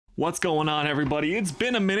What's going on, everybody? It's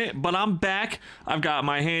been a minute, but I'm back. I've got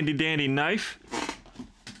my handy dandy knife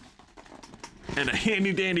and a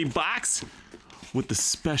handy dandy box with the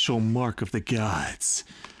special mark of the gods.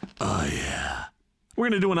 Oh yeah. We're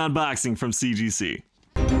gonna do an unboxing from CGC.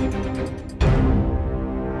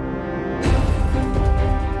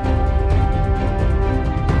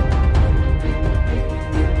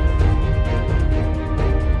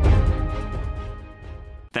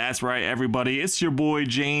 That's right, everybody. It's your boy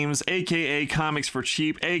James, aka Comics for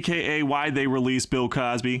Cheap, aka Why'd They Release Bill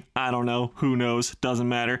Cosby? I don't know. Who knows? Doesn't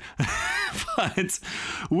matter. But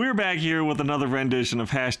we're back here with another rendition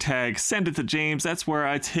of hashtag Send It to James. That's where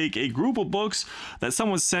I take a group of books that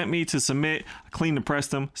someone sent me to submit, clean and press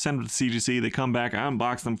them, send them to CGC. They come back, I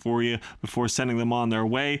unbox them for you before sending them on their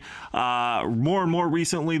way. More and more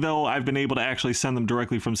recently, though, I've been able to actually send them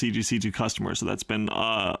directly from CGC to customers. So that's been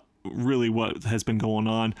really what has been going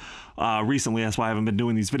on recently. That's why I haven't been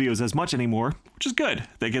doing these videos as much anymore, which is good.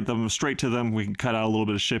 They get them straight to them. We can cut out a little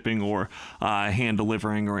bit of shipping or hand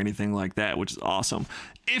delivering or anything like that, which is awesome.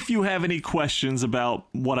 If you have any questions about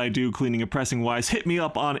what I do cleaning and pressing wise, hit me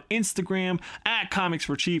up on Instagram at Comics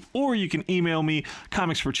for Cheap, or you can email me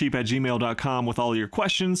comicsforcheap@gmail.com with all your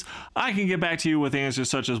questions. I can get back to you with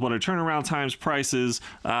answers such as what are turnaround times, prices,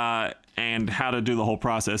 and how to do the whole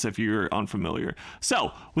process if you're unfamiliar.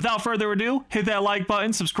 So without further ado, hit that like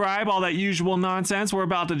button, subscribe, all that usual nonsense. We're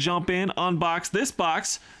about to jump in, unbox this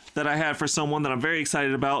box that I had for someone that I'm very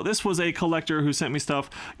excited about. This was a collector who sent me stuff,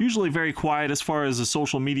 usually very quiet as far as a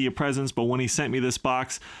social media presence, but when he sent me this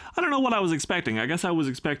box, I don't know what I was expecting. I guess I was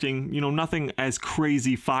expecting, you know, nothing as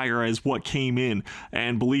crazy fire as what came in,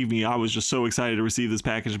 and believe me, I was just so excited to receive this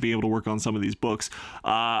package and be able to work on some of these books.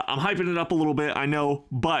 I'm hyping it up a little bit, I know,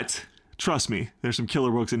 but trust me, there's some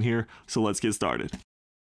killer books in here, so let's get started.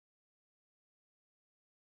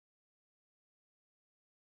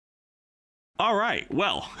 All right,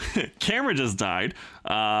 well, camera just died.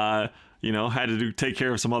 You know, had to take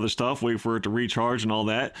care of some other stuff, wait for it to recharge and all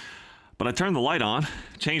that. But I turned the light on,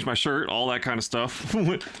 changed my shirt, all that kind of stuff.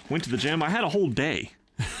 Went to the gym. I had a whole day.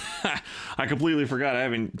 I completely forgot. I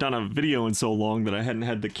haven't done a video in so long that I hadn't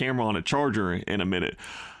had the camera on a charger in a minute.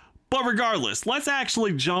 But regardless, let's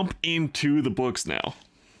actually jump into the books now.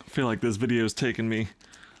 I feel like this video is taking me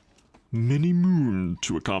many moons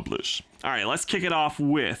to accomplish. All right, let's kick it off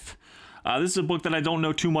with... this is a book that I don't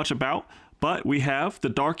know too much about, but we have The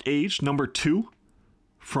Dark Age #2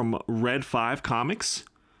 from Red 5 Comics.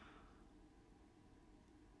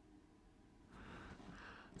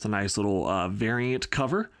 It's a nice little variant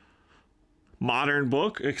cover. Modern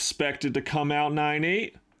book, expected to come out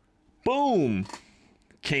 9/8. Boom!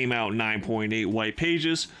 Came out 9.8 white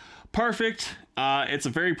pages. Perfect. It's a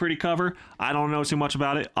very pretty cover. I don't know too much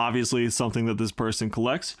about it. Obviously, it's something that this person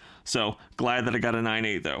collects. So, glad that I got a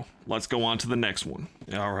 9/8 though. Let's go on to the next one.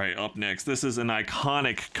 All right, up next. This is an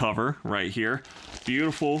iconic cover right here.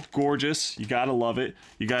 Beautiful, gorgeous. You gotta love it.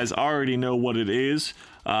 You guys already know what it is.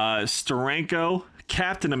 Steranko,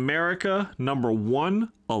 Captain America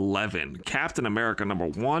 #111. Captain America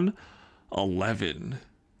 #111.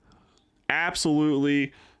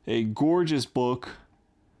 Absolutely a gorgeous book.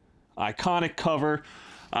 Iconic cover.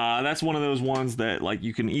 That's one of those ones that like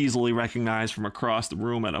you can easily recognize from across the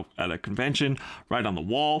room at a convention, right on the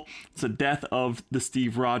wall. It's the death of the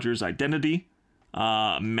Steve Rogers Identity.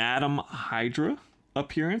 Madam Hydra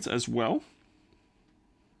appearance as well.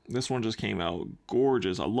 This one just came out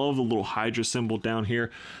gorgeous. I love the little Hydra symbol down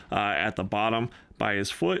here at the bottom by his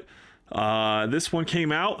foot. This one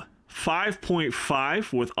came out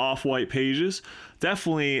 5.5 with off-white pages.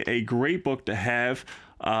 Definitely a great book to have.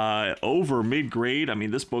 Over mid-grade. I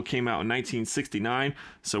mean, this book came out in 1969,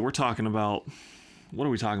 so we're talking about, what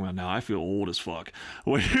are we talking about now? I feel old as fuck.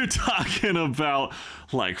 We're talking about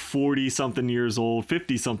like 40-something years old,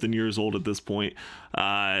 50-something years old at this point.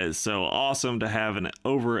 So awesome to have an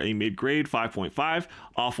over a mid-grade, 5.5,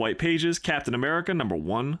 off-white pages, Captain America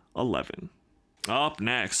 #111. Up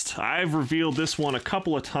next, I've revealed this one a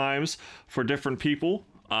couple of times for different people.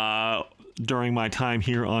 During my time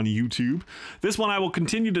here on YouTube. This one I will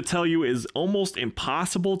continue to tell you is almost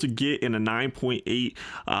impossible to get in a 9.8.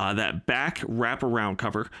 That back wraparound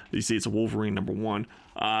cover. You see it's a Wolverine #1.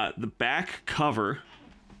 The back cover,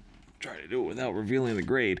 try to do it without revealing the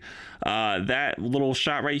grade. That little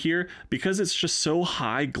shot right here, because it's just so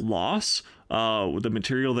high gloss, with the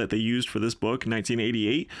material that they used for this book,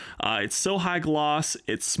 1988. It's so high gloss,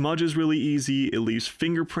 it smudges really easy, it leaves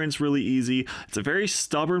fingerprints really easy. It's a very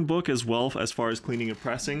stubborn book as well as far as cleaning and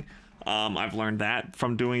pressing. I've learned that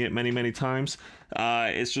from doing it many times.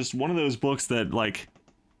 It's just one of those books that like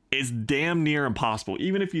it's damn near impossible.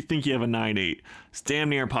 Even if you think you have a 9.8, it's damn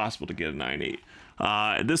near impossible to get a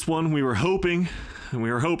 9.8. This one we were hoping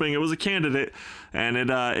it was a candidate, and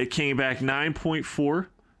it came back 9.4.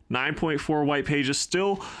 9.4 white pages,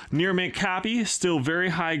 still near mint copy, still very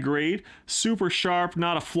high grade, super sharp,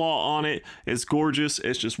 not a flaw on it. It's gorgeous.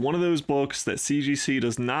 It's just one of those books that CGC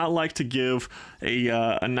does not like to give a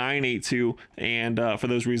 9.8 to, and for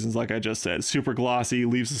those reasons, like I just said, super glossy,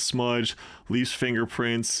 leaves a smudge, leaves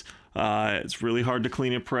fingerprints. It's really hard to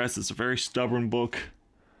clean and press. It's a very stubborn book.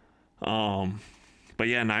 But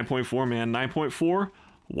yeah, 9.4, man, 9.4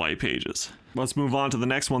 white pages. Let's move on to the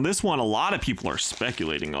next one. This one, a lot of people are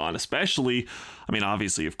speculating on, especially, I mean,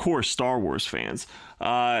 obviously, of course, Star Wars fans.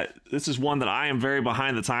 This is one that I am very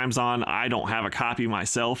behind the times on. I don't have a copy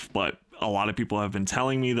myself, but a lot of people have been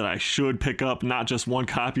telling me that I should pick up not just one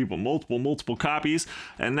copy, but multiple copies.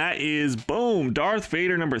 And that is, boom, Darth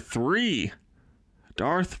Vader #3.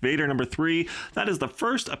 Darth Vader #3. That is the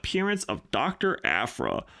first appearance of Dr.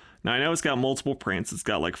 Aphra. Now, I know it's got multiple prints. It's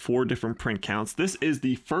got like 4 different print counts. This is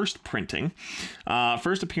the first printing.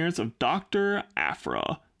 First appearance of Dr.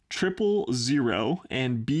 Aphra, 000,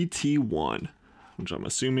 and BT1, which I'm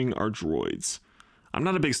assuming are droids. I'm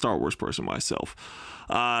not a big Star Wars person myself.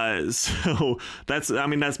 So that's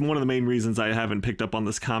one of the main reasons I haven't picked up on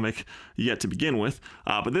this comic yet to begin with.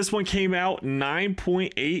 But this one came out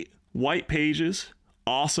 9.8 white pages.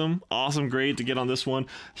 Awesome grade to get on this one.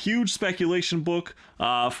 Huge speculation book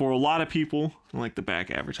for a lot of people. I like the back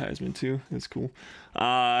advertisement too. It's cool.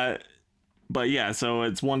 But yeah, so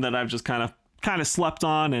it's one that I've just kind of slept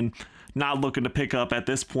on and not looking to pick up at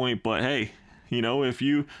this point. But hey, you know, if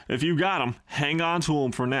you got them, hang on to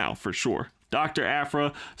them for now, for sure. Dr.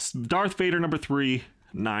 Aphra, Darth Vader #3,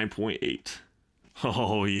 9.8.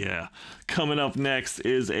 Oh yeah. Coming up next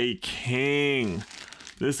is a king.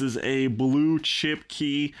 This is a blue chip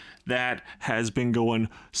key that has been going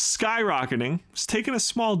skyrocketing. It's taken a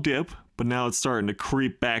small dip, but now it's starting to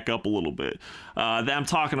creep back up a little bit. I'm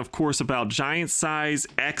talking, of course, about Giant Size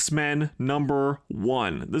X-Men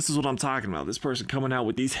 #1. This is what I'm talking about. This person coming out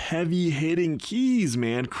with these heavy-hitting keys,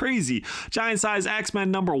 man. Crazy. Giant Size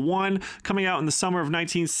X-Men #1 coming out in the summer of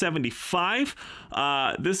 1975.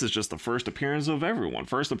 This is just the first appearance of everyone.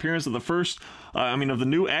 First appearance of of the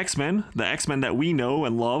new X-Men, the X-Men that we know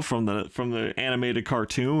and love from the animated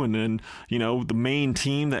cartoon, and then, you know, the main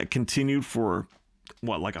team that continued for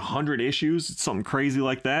like 100 issues, something crazy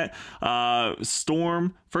like that.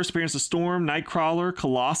 Storm, first appearance of Storm, Nightcrawler,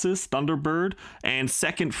 Colossus, Thunderbird, and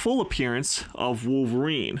second full appearance of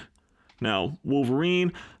Wolverine. Now,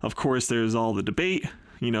 Wolverine, of course, there's all the debate,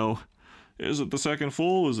 you know, is it the second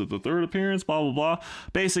full? Is it the third appearance? Blah, blah, blah.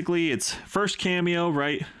 Basically, it's first cameo,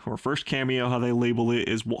 right? Or first cameo, how they label it,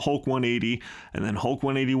 is Hulk 180, and then Hulk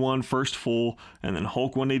 181, first full, and then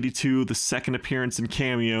Hulk 182, the second appearance and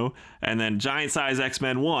cameo, and then Giant Size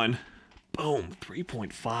X-Men 1, boom,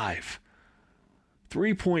 3.5.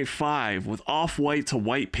 3.5 with off-white to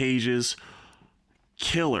white pages.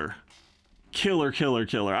 Killer.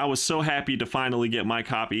 I was so happy to finally get my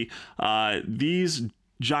copy. These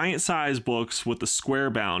giant size books with the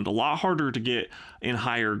square bound, a lot harder to get in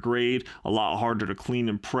higher grade, a lot harder to clean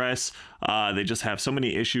and press. They just have so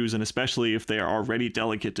many issues, and especially if they are already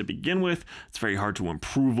delicate to begin with, it's very hard to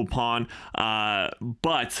improve upon.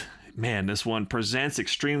 But man, this one presents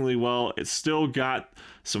extremely well. It's still got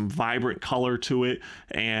some vibrant color to it,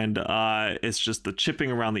 and it's just the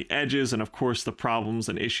chipping around the edges, and of course the problems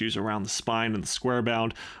and issues around the spine and the square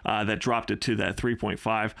bound that dropped it to that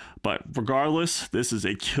 3.5. But regardless, this is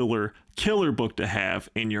a killer book to have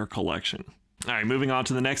in your collection. All right, moving on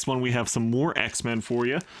to the next one, we have some more X-Men for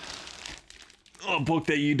you. A book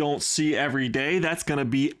that you don't see every day. That's gonna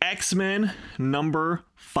be X-Men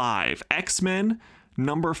 #5. X-Men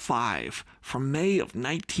 #5 from May of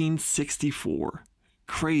 1964.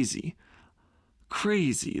 Crazy.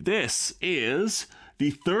 This is the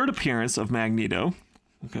third appearance of Magneto.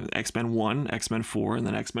 Okay, X-Men 1, X-Men 4, and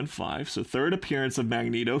then X-Men 5. So third appearance of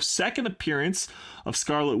Magneto. Second appearance of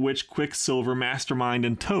Scarlet Witch, Quicksilver, Mastermind,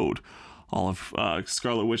 and Toad. All of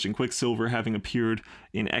Scarlet Witch and Quicksilver having appeared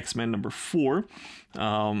in X-Men #4.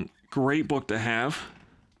 Great book to have.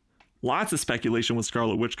 Lots of speculation with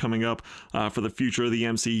Scarlet Witch coming up for the future of the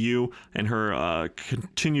MCU and her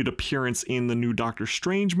continued appearance in the new Doctor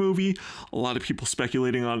Strange movie. A lot of people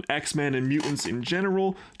speculating on X-Men and mutants in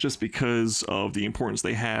general, just because of the importance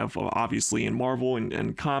they have, obviously, in Marvel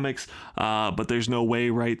and comics. But there's no way,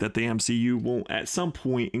 right, that the MCU won't at some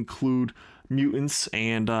point include mutants,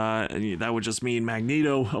 and that would just mean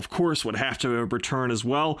Magneto, of course, would have to return as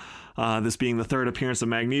well. This being the third appearance of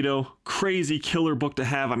Magneto. Crazy killer book to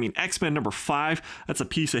have. I mean, X-Men number 5, that's a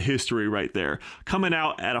piece of history right there. Coming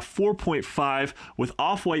out at a 4.5 with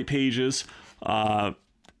off-white pages.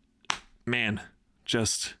 Man,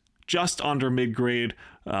 just under mid-grade.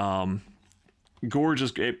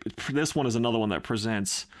 Gorgeous. This one is another one that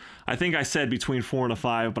presents, I think I said between 4 and a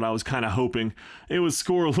 5, but I was kind of hoping it would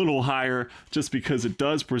score a little higher just because it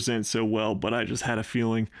does present so well. But I just had a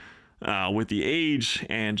feeling with the age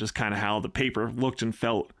and just kind of how the paper looked and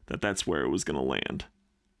felt that that's where it was going to land.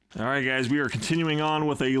 All right, guys, we are continuing on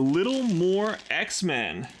with a little more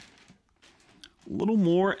X-Men. A little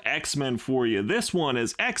more X-Men for you. This one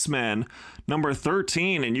is X-Men number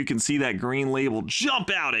 13, and you can see that green label jump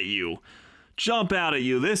out at you.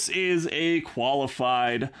 This is a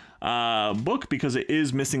qualified book because it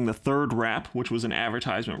is missing the third wrap, which was an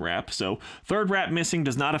advertisement wrap. So third wrap missing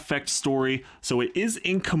does not affect story, so it is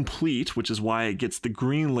incomplete, which is why it gets the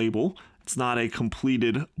green label. It's not a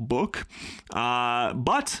completed book,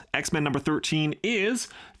 but X-Men number 13 is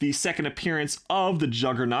the second appearance of the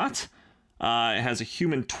Juggernaut. It has a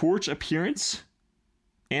Human Torch appearance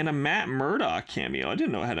and a Matt Murdock cameo. I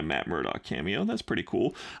didn't know it had a Matt Murdock cameo. That's pretty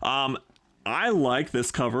cool. I like this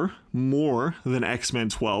cover more than X-Men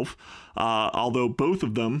 12, although both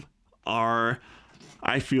of them are,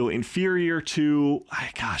 I feel, inferior to,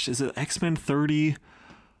 gosh, is it X-Men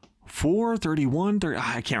 34, 31, 30?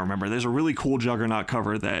 I can't remember. There's a really cool Juggernaut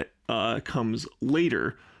cover that comes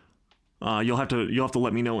later. You'll have to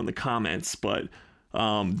let me know in the comments, but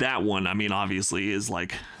that one, I mean, obviously is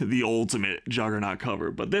like the ultimate Juggernaut cover,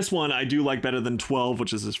 but this one I do like better than 12,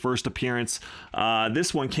 which is his first appearance.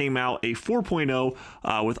 This one came out a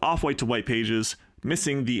 4.0 with off-white to white pages,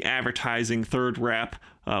 missing the advertising third wrap,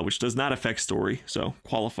 which does not affect story, so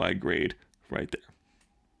qualified grade right there.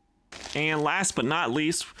 And last but not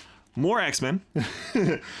least, more X-Men.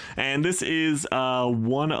 And this is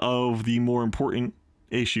one of the more important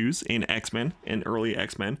issues in X-Men, in early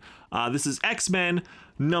X-Men. This is X-Men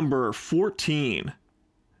number 14.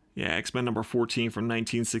 Yeah, X-Men number 14 from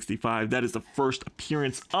 1965. That is the first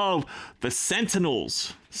appearance of the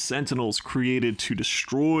Sentinels. Sentinels created to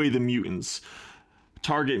destroy the mutants,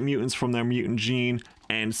 target mutants from their mutant gene,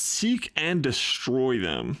 and seek and destroy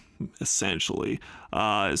them, essentially.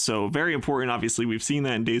 So very important. Obviously, we've seen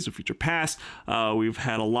that in Days of Future Past. We've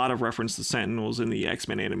had a lot of reference to Sentinels in the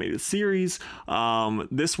X-Men animated series.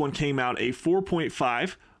 This one came out a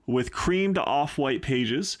 4.5 with cream to off-white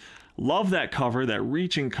pages. Love that cover. That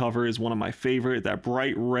reaching cover is one of my favorite. That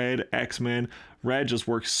bright red X-Men. Red just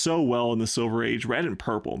works so well in the Silver Age. Red and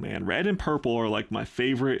purple, man. Red and purple are like my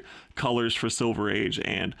favorite colors for Silver Age.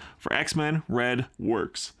 And for X-Men, red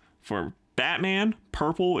works. For Batman,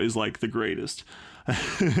 purple is like the greatest.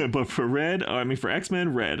 But for for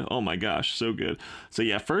X-Men, red. Oh my gosh, so good. So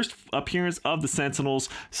yeah, first appearance of the Sentinels.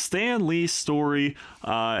 Stan Lee's story,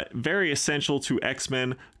 very essential to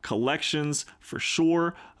X-Men collections for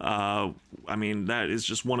sure. I mean, that is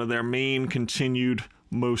just one of their main continued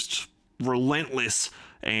most relentless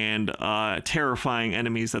and terrifying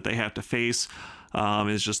enemies that they have to face.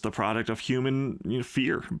 Is just the product of human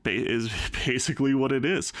fear, is basically what it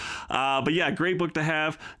is. But yeah, great book to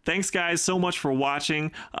have. Thanks guys so much for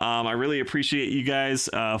watching. I really appreciate you guys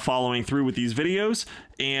following through with these videos.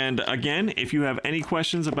 And again, if you have any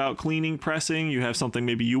questions about cleaning, pressing, you have something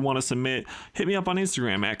maybe you want to submit, hit me up on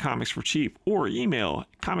Instagram at comicsforcheap or email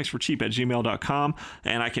comicsforcheap@gmail.com,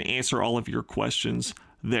 and I can answer all of your questions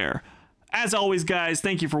there. As always, guys,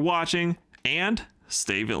 thank you for watching and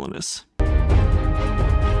stay villainous.